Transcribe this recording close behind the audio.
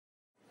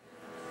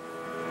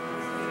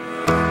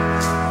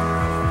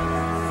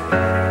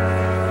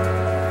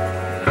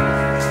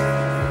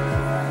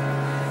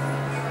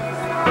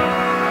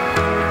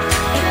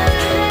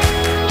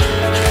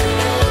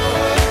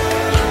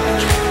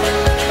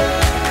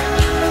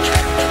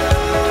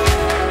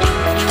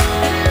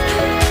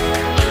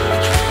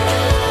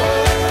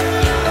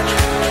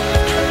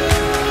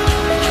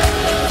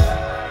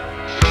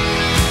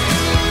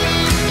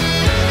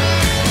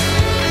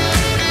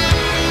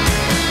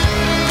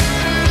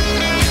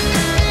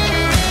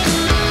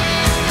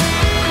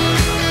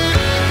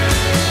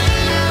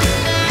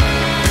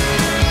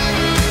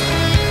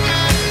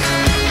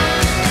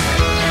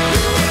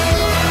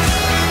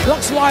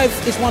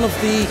LuxLive is one of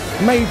the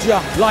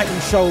major lighting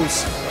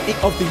shows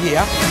of the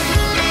year.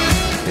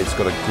 It's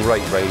got a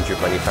great range of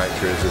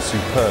manufacturers, a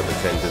superb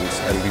attendance,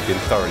 and we've been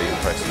thoroughly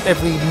impressed.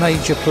 Every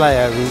major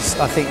player is,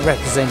 I think,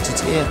 represented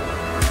here.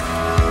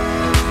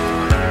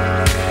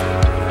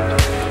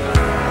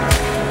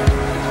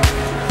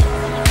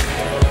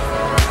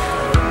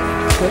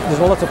 There's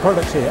a lot of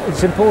products here.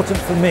 It's important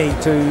for me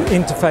to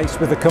interface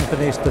with the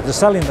companies that are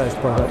selling those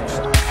products.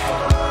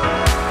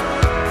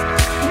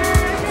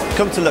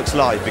 Come to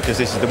LuxLive because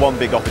this is the one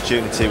big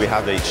opportunity we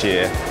have each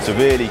year to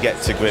really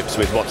get to grips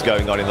with what's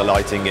going on in the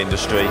lighting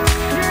industry.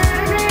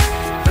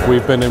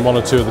 We've been in one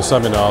or two of the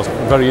seminars,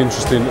 very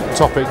interesting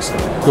topics,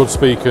 good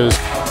speakers.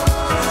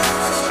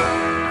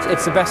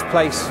 It's the best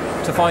place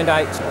to find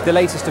out the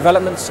latest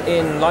developments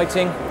in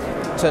lighting,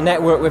 to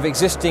network with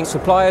existing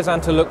suppliers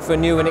and to look for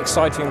new and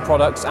exciting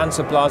products and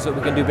suppliers that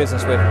we can do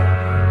business with.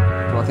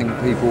 I think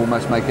people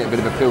almost make it a bit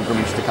of a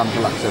pilgrimage to come to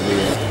Lux every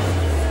year.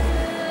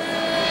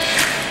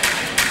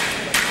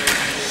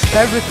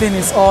 Everything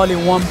is all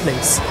in one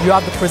place. You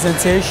have the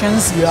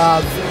presentations, you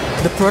have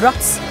the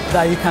products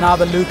that you can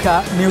have a look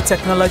at, new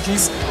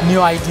technologies,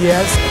 new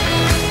ideas.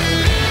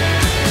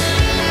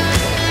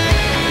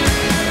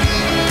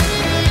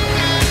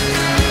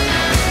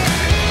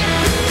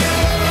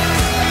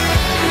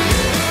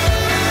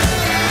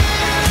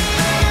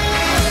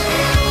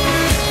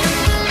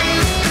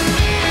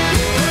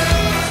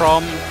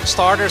 From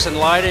starters in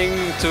lighting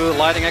to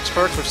lighting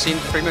experts, we've seen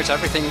pretty much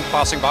everything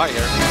passing by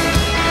here.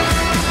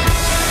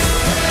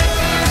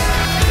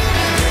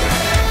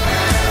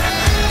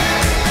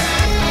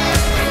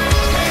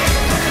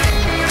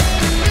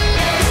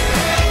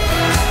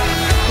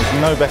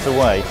 No better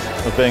way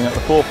of being at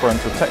the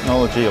forefront of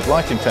technology, of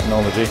lighting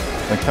technology,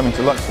 than coming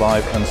to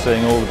LuxLive and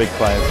seeing all the big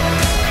players.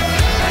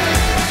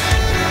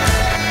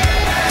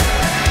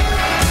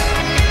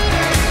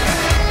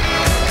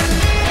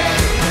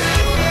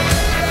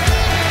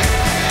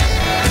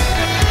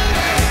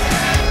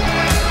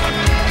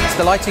 It's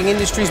the lighting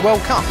industry's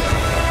World Cup.